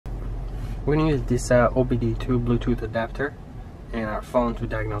We're going to use this OBD2 Bluetooth adapter in our phone to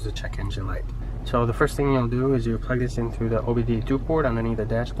diagnose the check engine light. So the first thing you'll do is you plug this into the OBD2 port underneath the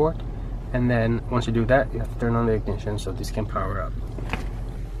dashboard, and then once you do that, you have to turn on the ignition so this can power up.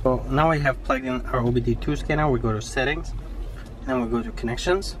 So now we have plugged in our OBD2 scanner. We go to settings, and we go to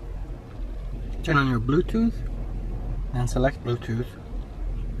connections, turn on your Bluetooth, and select Bluetooth,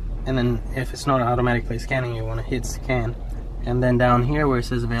 and then if it's not automatically scanning, you want to hit scan, and then down here where it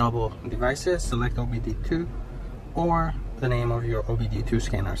says available devices, select OBD2 or the name of your OBD2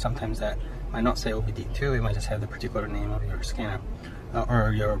 scanner. Sometimes that might not say OBD2, it might just have the particular name of your scanner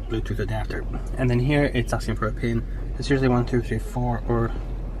or your Bluetooth adapter. And then here it's asking for a pin. It's usually 1, 2, 3, 4 or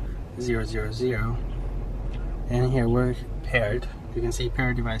 0, 0, 0. And here we're paired. You can see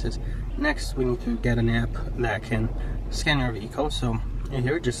paired devices. Next, we need to get an app that can scan your vehicle. So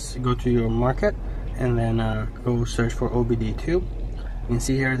here, just go to your market and then go search for OBD2. You can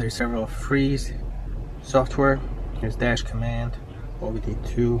see here there's several free software. Here's Dash Command,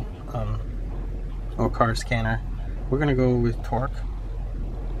 OBD2, or car scanner. We're gonna go with Torque,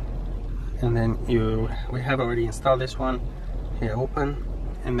 and then we have already installed this one. Hit open,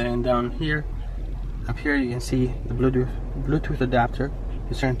 and then down here, up here, you can see the Bluetooth adapter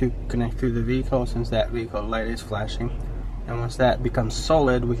is starting to connect to the vehicle since that vehicle light is flashing. And once that becomes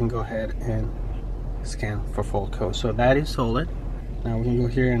solid, we can go ahead and scan for fault codes. So that is solid. Now we can go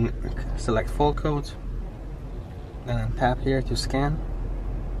here and select fault codes, and then tap here to scan.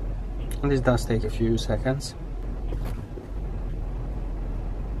 And this does take a few seconds.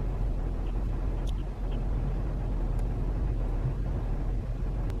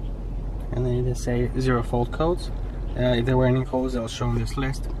 And then you just say 0 fault codes. If there were any codes, they'll show on this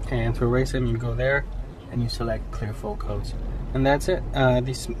list. And to erase them, you go there and you select clear fault codes. And that's it.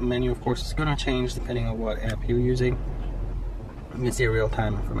 This menu, of course, is going to change depending on what app you're using. You can see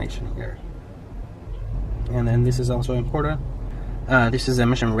real-time information here. And then this is also important. This is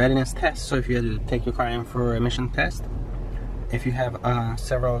emission readiness test. So if you had to take your car in for emission test, if you have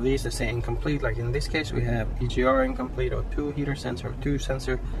several of these that say incomplete, like in this case we have EGR incomplete, or 2 heater sensor, 2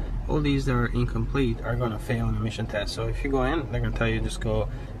 sensor, all these that are incomplete are going to fail an emission test. So if you go in, they're going to tell you just go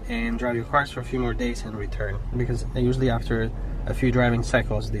and drive your cars for a few more days and return, because usually after a few driving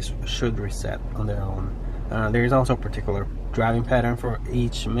cycles these should reset on their own. There is also a particular driving pattern for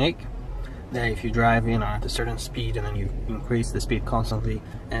each make, that if you drive at a certain speed and then you increase the speed constantly,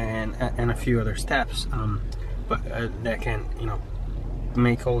 and a few other steps, but that can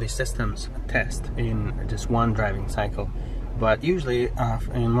make all these systems test in just one driving cycle. But usually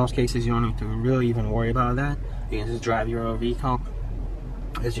in most cases you don't need to really even worry about that. You can just drive your vehicle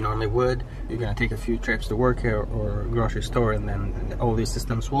as you normally would. You're going to take a few trips to work or grocery store, and then all these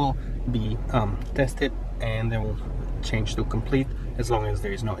systems will be tested, and they will change to complete as long as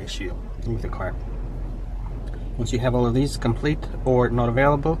there is no issue with the car. Once you have all of these complete or not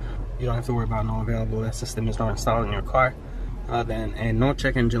available, you don't have to worry about not available. That system is not installed in your car. And no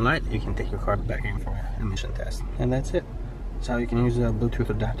check engine light, you can take your car back in for an emission test. And that's it. That's how you can use a Bluetooth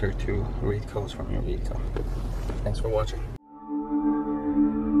adapter to read codes from your vehicle. Thanks for watching.